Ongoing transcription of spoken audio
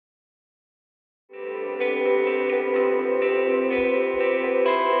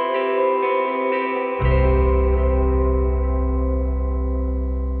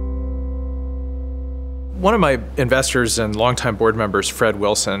One of my investors and longtime board members, Fred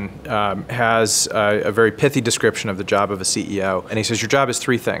Wilson, has a very pithy description of the job of a CEO. And he says, your job is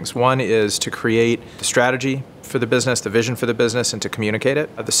three things. One is to create the strategy for the business, the vision for the business, and to communicate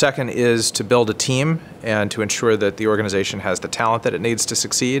it. The second is to build a team and to ensure that the organization has the talent that it needs to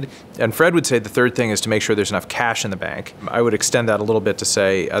succeed. And Fred would say the third thing is to make sure there's enough cash in the bank. I would extend that a little bit to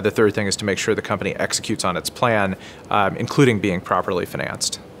say the third thing is to make sure the company executes on its plan, including being properly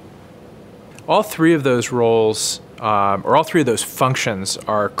financed. All three of those roles, or all three of those functions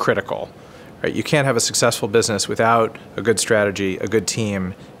are critical. Right? You can't have a successful business without a good strategy, a good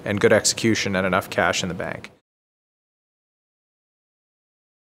team, and good execution and enough cash in the bank.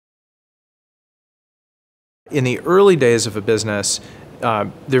 In the early days of a business, there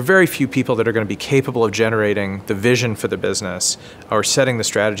are very few people that are going to be capable of generating the vision for the business or setting the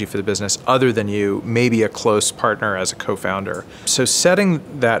strategy for the business other than you, maybe a close partner as a co-founder. So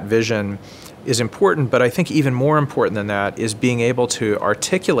setting that vision is important, but I think even more important than that is being able to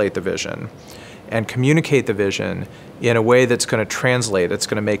articulate the vision and communicate the vision in a way that's going to translate, that's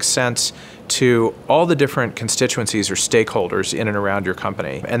going to make sense to all the different constituencies or stakeholders in and around your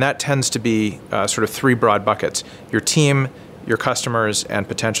company. And that tends to be sort of three broad buckets: your team, your customers, and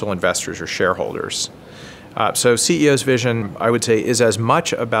potential investors or shareholders. So CEO's vision, I would say, is as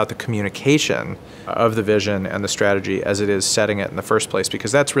much about the communication of the vision and the strategy as it is setting it in the first place,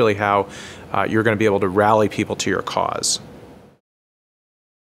 because that's really how you're going to be able to rally people to your cause.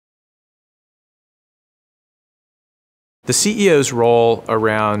 The CEO's role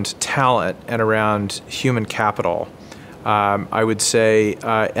around talent and around human capital, I would say,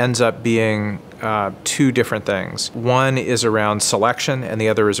 ends up being two different things. One is around selection and the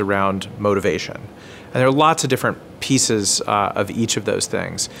other is around motivation. And there are lots of different pieces of each of those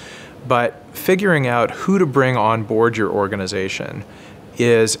things. But figuring out who to bring on board your organization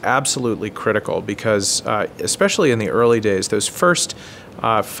is absolutely critical because, especially in the early days, those first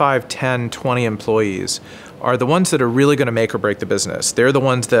 5, 10, 20 employees are the ones that are really going to make or break the business. They're the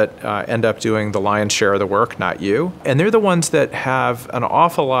ones that end up doing the lion's share of the work, not you. And they're the ones that have an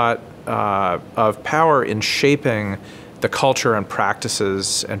awful lot of power in shaping the culture and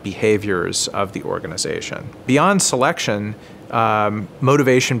practices and behaviors of the organization. Beyond selection,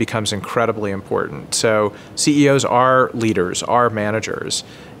 motivation becomes incredibly important. So CEOs are leaders, are managers,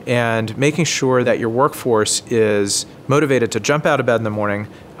 and making sure that your workforce is motivated to jump out of bed in the morning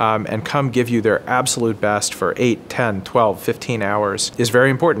and come give you their absolute best for 8, 10, 12, 15 hours is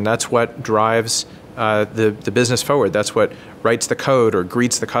very important. That's what drives the business forward. That's what writes the code or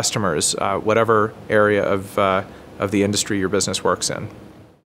greets the customers, whatever area of the industry your business works in.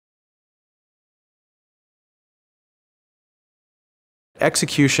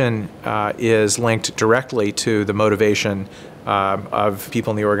 Execution is linked directly to the motivation of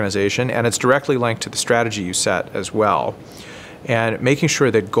people in the organization, and it's directly linked to the strategy you set as well. And making sure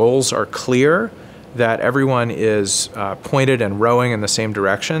that goals are clear, that everyone is pointed and rowing in the same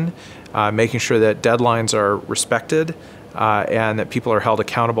direction, making sure that deadlines are respected, and that people are held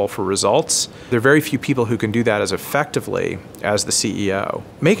accountable for results. There are very few people who can do that as effectively as the CEO.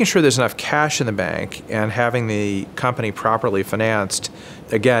 Making sure there's enough cash in the bank and having the company properly financed,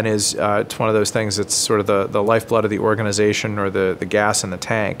 again, is it's one of those things that's sort of the lifeblood of the organization or the gas in the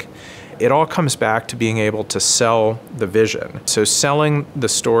tank. It all comes back to being able to sell the vision. So selling the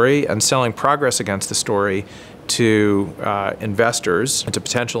story and selling progress against the story to investors, to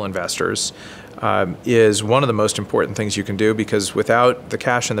potential investors, is one of the most important things you can do, because without the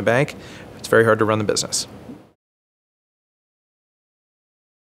cash in the bank, it's very hard to run the business.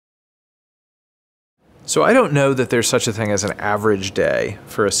 So I don't know that there's such a thing as an average day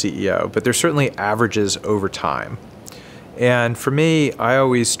for a CEO, but there's certainly averages over time. And for me, I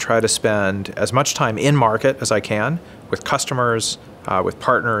always try to spend as much time in market as I can with customers, with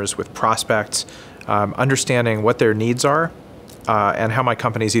partners, with prospects, understanding what their needs are, and how my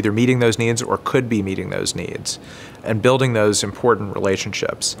company is either meeting those needs or could be meeting those needs, and building those important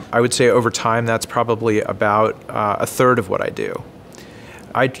relationships. I would say over time that's probably about a third of what I do.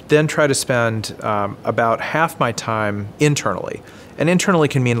 I then try to spend about half my time internally. And internally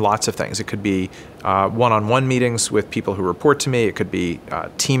can mean lots of things. It could be one-on-one meetings with people who report to me. It could be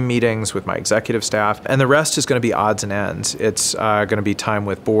team meetings with my executive staff. And the rest is going to be odds and ends. It's going to be time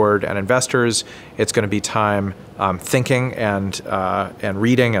with board and investors. It's going to be time thinking and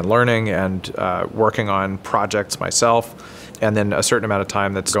reading and learning and working on projects myself. And then a certain amount of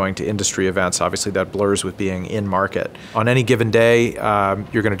time that's going to industry events. Obviously that blurs with being in market. On any given day,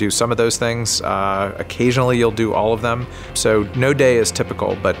 you're going to do some of those things. Occasionally you'll do all of them. So no day is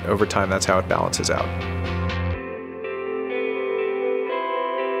typical, but over time that's how it balances out.